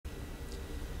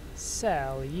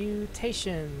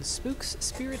Salutations, spooks,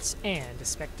 spirits, and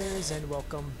specters, and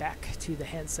welcome back to the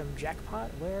handsome Jackpot,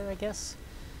 where I guess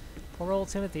poor old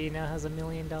Timothy now has $1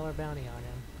 million bounty on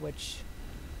him, which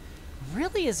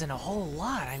really isn't a whole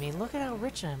lot. I mean, look at how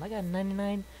rich I am. I got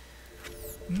 99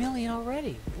 million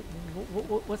already.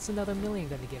 What's another million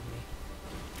going to give me?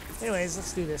 Anyways,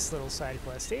 let's do this little side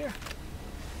quest here.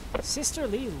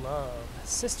 Sisterly Love.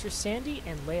 Sister Sandy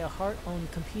and Leia Hart own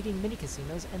competing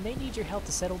mini-casinos, and they need your help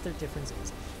to settle their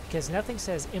differences, because nothing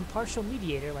says impartial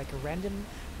mediator like a random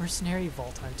mercenary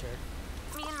vault hunter.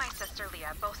 Me and my sister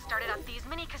Leah both started up these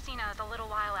mini-casinos a little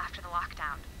while after the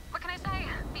lockdown. What can I say?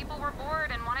 People were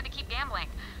bored and wanted to keep gambling.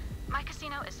 My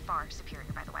casino is far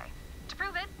superior, by the way. To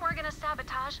prove it, we're gonna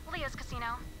sabotage Leah's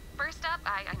casino. First up,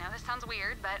 I know this sounds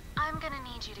weird, but I'm gonna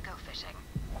need you to go fishing.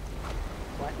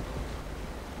 What?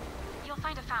 You'll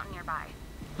find a fountain nearby.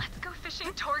 Let's go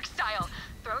fishing Torque style.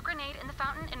 Throw a grenade in the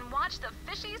fountain and watch the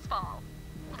fishies fall.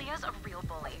 Leah's a real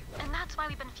bully, and that's why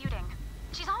we've been feuding.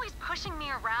 She's always pushing me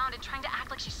around and trying to act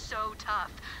like she's so tough.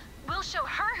 We'll show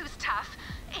her who's tough.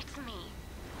 It's me.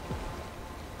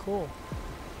 Cool.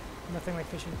 Nothing like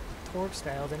fishing Torque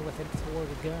style, then with it toward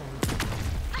a gun.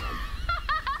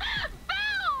 Boom!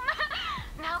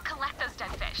 Now collect those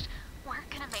dead fish. We're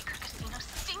gonna make her casino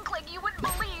stink like you wouldn't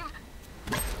believe.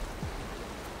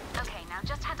 Okay, now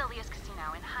just head to Leah's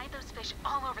casino and hide those fish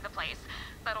all over the place.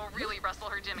 That'll really rustle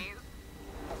her jimmies.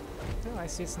 Oh, I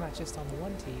see it's not just on the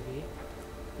one TV.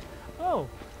 Oh,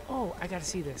 I gotta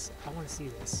see this. I want to see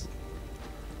this.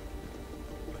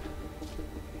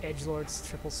 Edgelords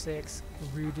 666,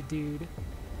 Rude Dude,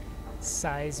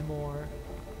 Sizemore,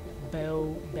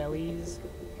 Bo Bellies,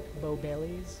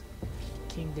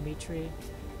 King Dimitri,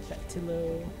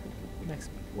 Fatillo, Max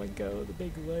Wenko, The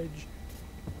Big Ledge,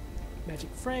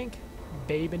 Magic Frank,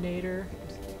 Babeinator,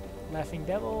 Laughing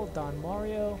Devil, Don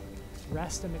Mario,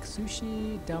 Rasta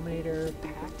McSushi, Dominator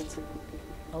Pact,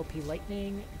 LP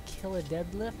Lightning, Killa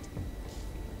Deadlift,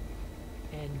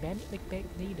 and Bandit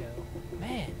McMagneto.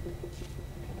 Man,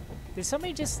 did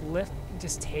somebody just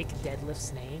take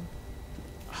Deadlift's name?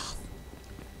 Ugh.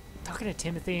 Talking to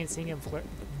Timothy and seeing him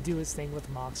do his thing with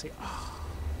Moxie. Oh.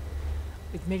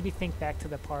 It made me think back to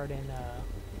the part in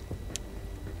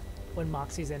when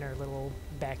Moxie's in her little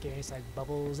back area. It's like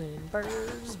bubbles and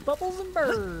birds, bubbles and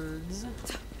birds.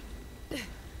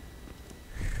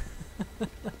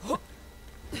 Oh,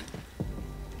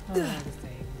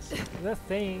 the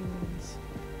things.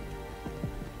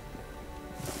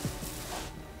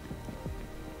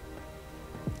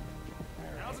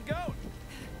 Right. How's it going?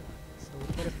 So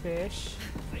we'll put a fish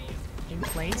in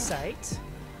plain sight,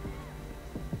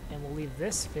 and we'll leave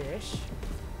this fish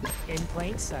in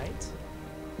plain sight,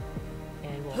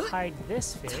 and we'll hide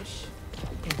this fish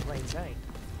in plain sight.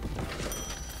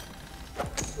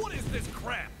 What is this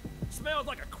crap? Smells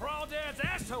like a crawdad's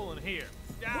asshole in here.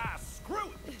 Ah,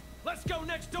 screw it. Let's go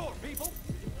next door, people.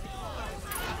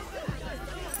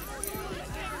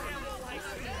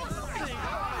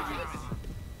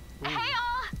 Hey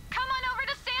all, come on over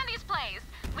to Sandy's place.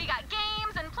 We got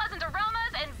games and pleasant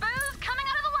aromas and booze coming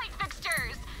out of the light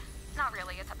fixtures. Not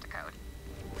really, it's up to code.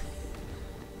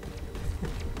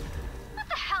 What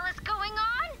the hell is going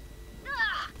on?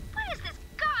 Ugh, what is this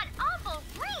god-awful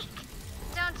reek?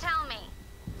 Don't tell me.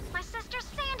 My sister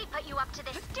Sandy put you up to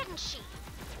this, didn't she?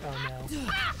 Oh no.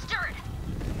 Bastard!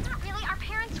 Not really, our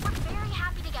parents were very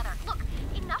happy together. Look,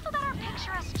 enough about our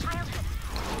picturesque childhood.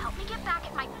 Help me get back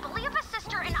at my bully of a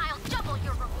sister and I'll double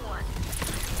your reward.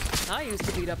 I used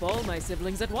to beat up all my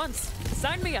siblings at once.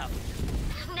 Sign me up.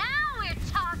 Now we're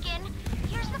talking.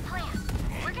 Here's the plan.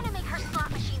 We're gonna make her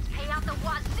slot machines pay out the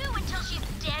wazoo until she's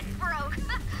dead broke.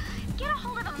 Get a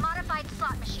hold of a modified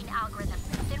slot machine algorithm.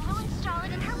 Then we'll install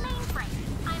it in her mainframe.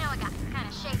 I know it got kind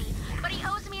of shady, but he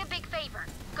owes me a big favor.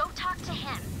 Go talk to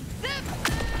him.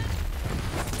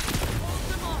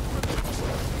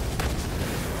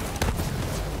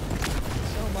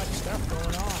 So much stuff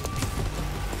going on.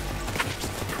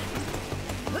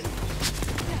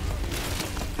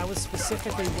 I was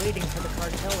specifically waiting for the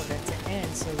cartel event to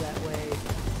end so that way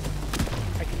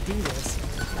I could do this.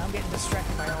 Now I'm getting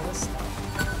distracted by all this stuff.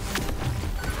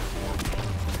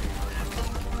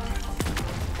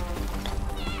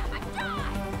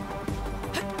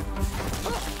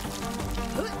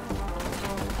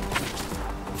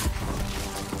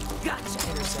 Gotcha.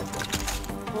 Intercepted.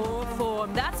 Poor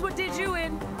form. That's what did you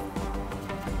in.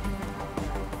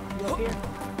 You up here?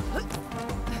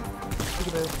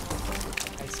 Peekaboo.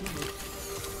 I see you.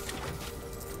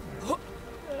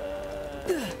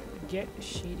 Get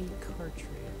shady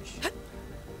cartridge.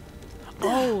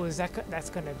 Oh, is that's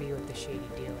gonna be with the shady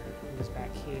dealer who was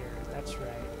back here. That's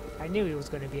right. I knew he was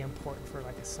going to be important for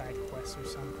like a side quest or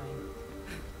something.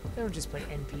 They don't just put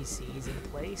NPCs in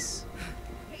place.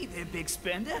 Hey there, big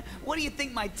spender. What do you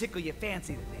think might tickle your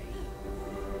fancy today?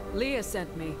 Leah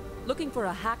sent me. Looking for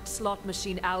a hacked slot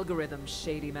machine algorithm,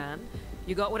 shady man.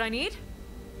 You got what I need?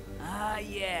 Ah,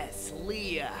 yes,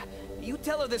 Leah. You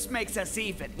tell her this makes us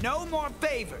even. No more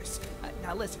favors.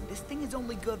 Now listen, this thing is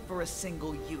only good for a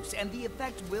single use, and the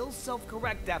effect will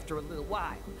self-correct after a little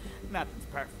while. Nothing's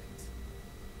perfect.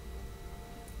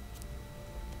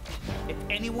 If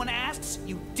anyone asks,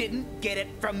 you didn't get it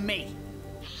from me.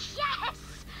 Yes!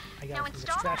 I got Now it from the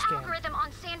install that trash can. algorithm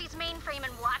on Sandy's mainframe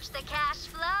and watch the cash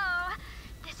flow.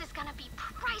 This is gonna be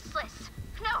priceless.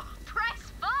 No,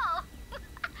 priceful.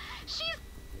 She's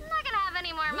not gonna have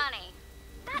any more money.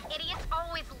 That idiot's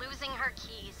always losing her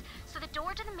keys, so the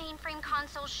door to the mainframe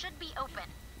console should be open.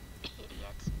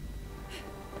 Idiot.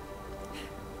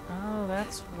 Oh,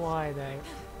 that's why they...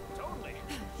 Totally.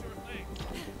 Sure thing.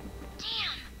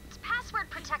 Damn, it's password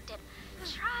protected.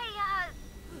 Try,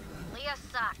 Leah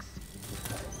sucks.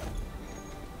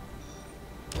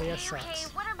 Leah Okay,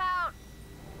 sucks. what about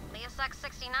Leah sucks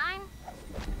 69?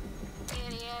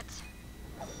 Idiot.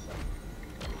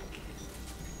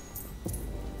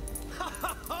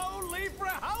 Holy for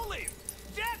holy!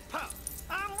 Jackpot!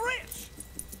 I'm rich!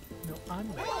 No, I'm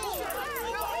not.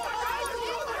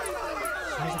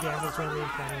 Here's the game that's only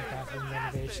planning bathroom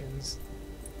renovations.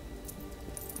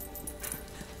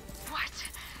 What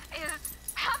is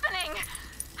happening?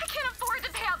 I can't afford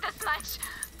to pay out this much.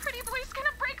 Pretty boy's gonna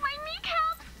break my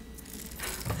kneecaps.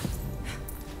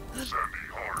 Sandy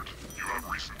Hart, you have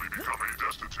recently become a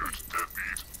destitute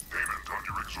deadbeat. Payment on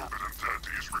your exorbitant debt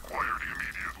is required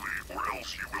immediately, or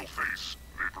else you will face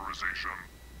vaporization.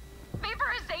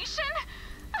 Vaporization?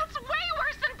 That's way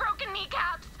worse than broken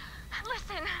kneecaps.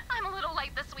 Listen, I'm a little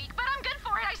light this week, but I'm good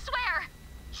for it, I swear.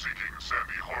 Seeking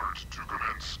Sandy Hart to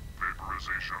commence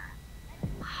vaporization.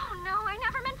 Oh no, I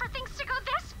never meant for things to go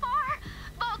this far.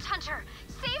 Vault Hunter,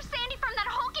 save Sandy from that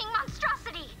hulking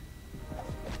monstrosity.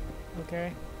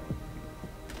 Okay.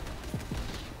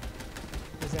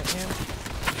 Is that him?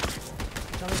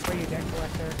 Coming for you, debt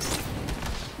collector.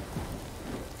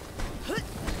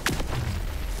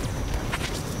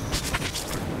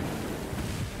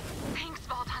 Thanks,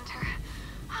 Vault Hunter.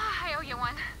 I owe you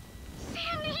one.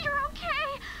 Sandy, you're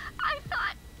okay. I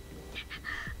thought...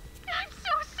 I'm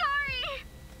so sorry.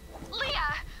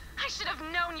 Leah, I should have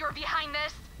known you were behind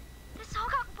this. This all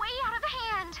got way out of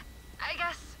hand. I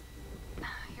guess...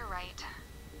 You're right.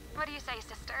 What do you say,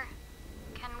 sister?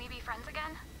 Can we be friends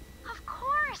again? Of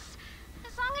course!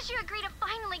 As long as you agree to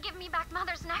finally give me back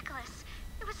Mother's necklace.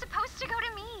 It was supposed to go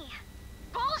to me.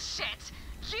 Bullshit!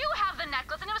 You have the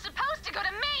necklace and it was supposed to go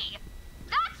to me!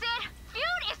 That's it!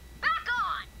 Feud is back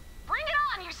on! Bring it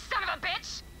on, you son of a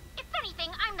bitch! If anything,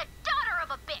 I'm the daughter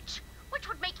of a bitch, which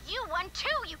would make you one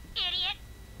too, you idiot!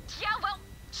 Yeah, well,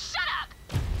 shut up!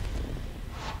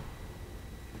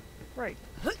 Right.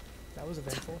 That was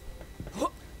eventful.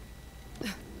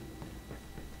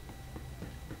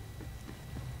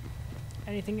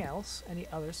 Anything else? Any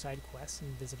other side quests in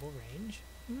visible range?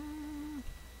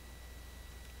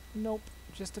 Nope.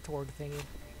 Just a Torg thingy.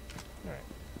 Alright.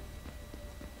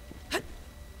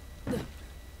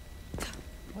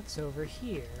 What's over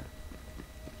here?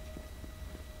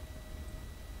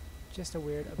 Just a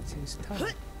weird obtuse tunnel.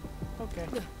 Okay.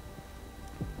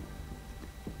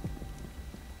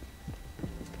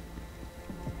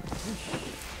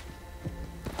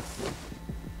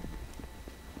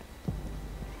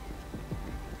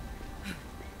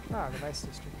 Ah, the Vice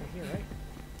District right here, right?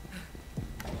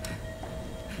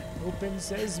 Open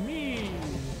Sesame!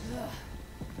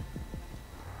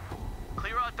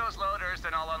 Clear out those loaders,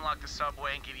 then I'll unlock the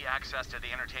subway and give you access to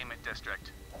the entertainment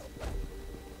district.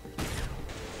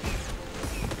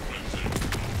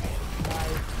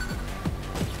 Bye.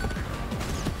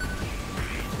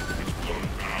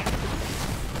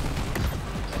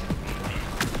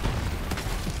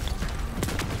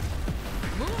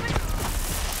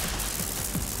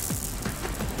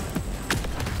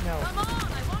 No. Come on,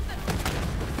 I want the...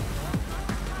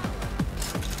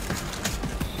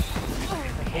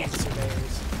 I hate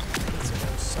surveyors. I hate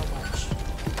surveyors so much.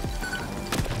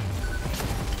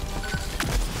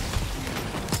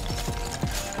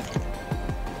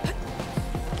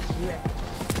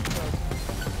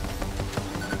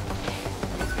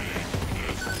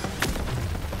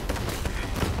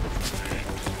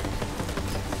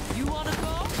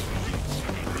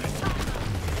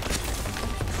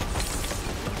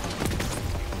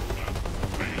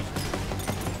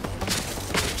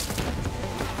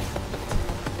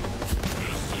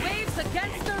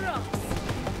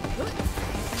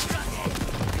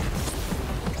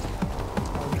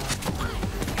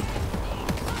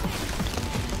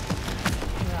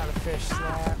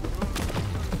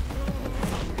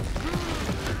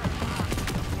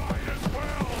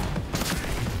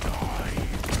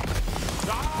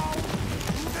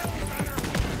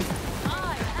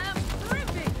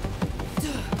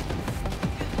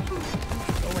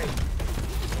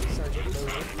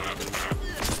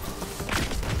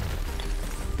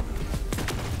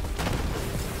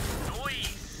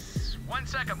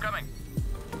 sec, I'm coming.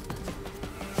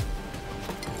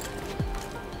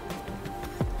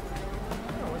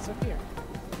 Oh, what's up here?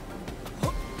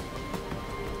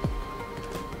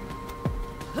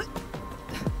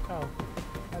 Oh,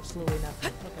 absolutely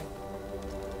nothing.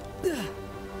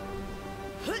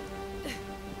 Okay.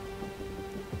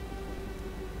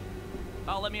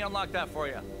 Oh, let me unlock that for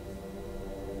you.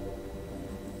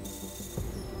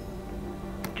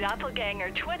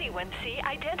 Doppelganger 21C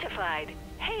identified.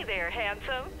 Hey there,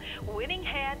 handsome. Winning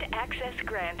hand access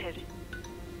granted.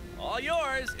 All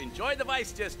yours. Enjoy the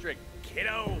Vice District,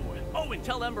 kiddo. Oh, and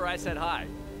tell Ember I said hi.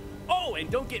 Oh,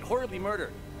 and don't get horribly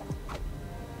murdered.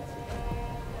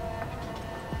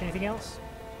 Anything else?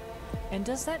 And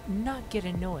does that not get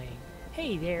annoying?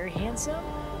 Hey there, handsome.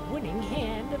 Winning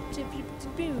hand up to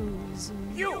booze.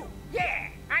 You! Yeah!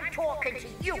 I'm talking to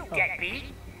you, deadbeat!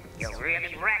 You're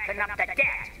really racking up the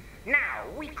debt. Now,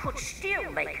 we could still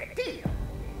make a deal.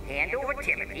 Hand over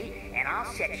Timothy, and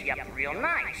I'll set you up real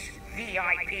nice.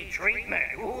 VIP treatment.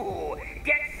 Ooh,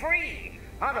 debt-free.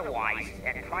 Otherwise,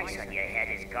 that price on your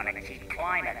head is gonna keep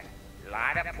climbing. A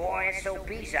lot of poor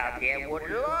SOBs out there would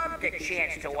love the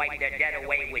chance to wipe their debt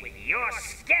away with your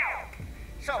scalp.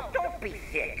 So don't be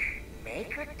thick.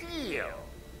 Make a deal.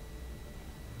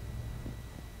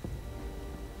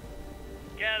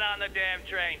 Get on the damn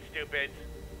train, stupids.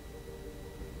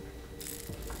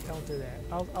 Don't do that.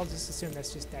 I'll just assume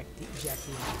that's just Jackie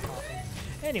talking.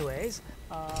 Anyways,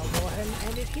 we'll go ahead and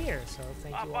end it here. So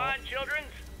thank you all. children.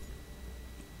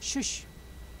 Shush.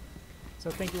 So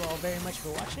thank you all very much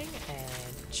for watching,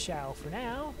 and ciao for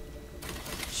now.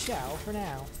 Ciao for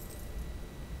now.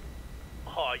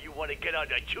 Oh, you want to get on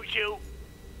the choo-choo?